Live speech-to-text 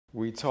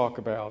we talk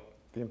about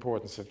the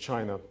importance of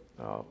China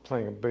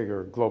playing a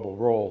bigger global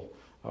role.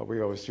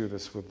 We always do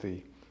this with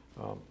the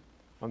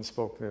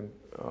unspoken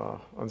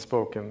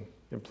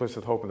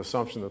implicit hope and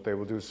assumption that they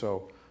will do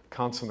so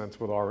consonant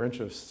with our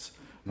interests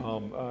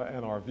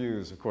and our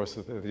views. Of course,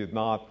 if they did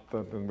not,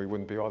 then we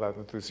wouldn't be all that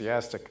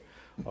enthusiastic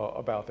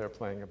about their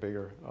playing a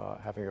bigger,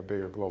 having a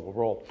bigger global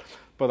role.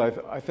 But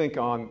I think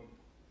on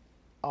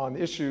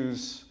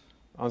issues,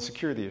 on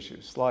security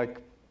issues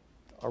like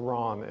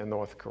Iran and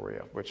North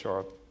Korea, which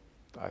are,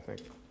 I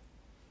think,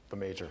 the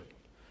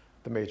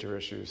major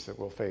issues that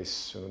we'll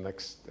face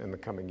in the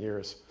coming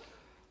years,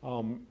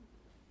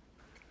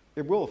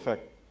 it will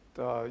affect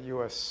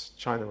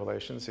U.S.-China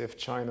relations if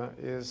China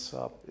is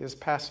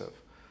passive.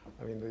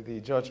 I mean, the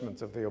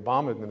judgment of the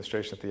Obama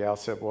administration at the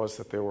outset was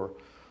that there were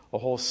a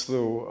whole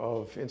slew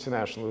of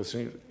international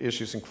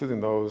issues,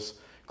 including those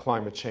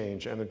climate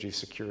change, energy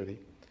security,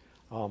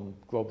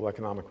 global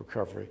economic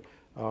recovery,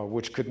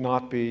 which could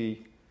not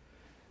be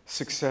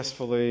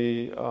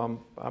successfully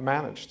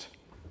managed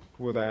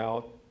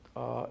without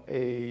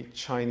a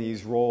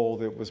Chinese role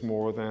that was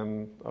more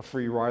than a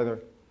free rider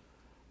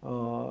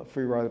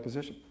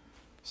position.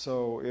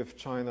 So if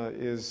China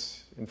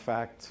is in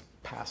fact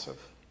passive,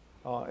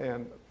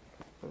 and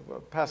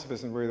passive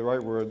isn't really the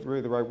right word.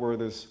 Really, the right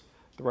word is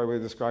the right way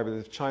to describe it.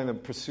 If China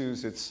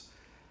pursues its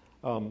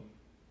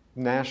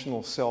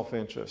national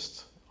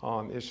self-interest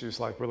on issues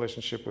like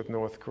relationship with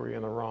North Korea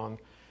and Iran,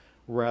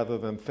 rather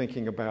than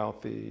thinking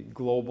about the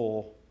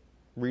global,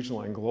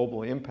 regional and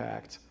global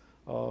impact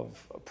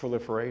of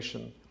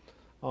proliferation,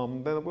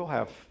 then it will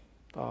have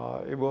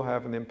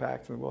an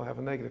impact, and it will have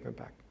a negative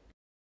impact.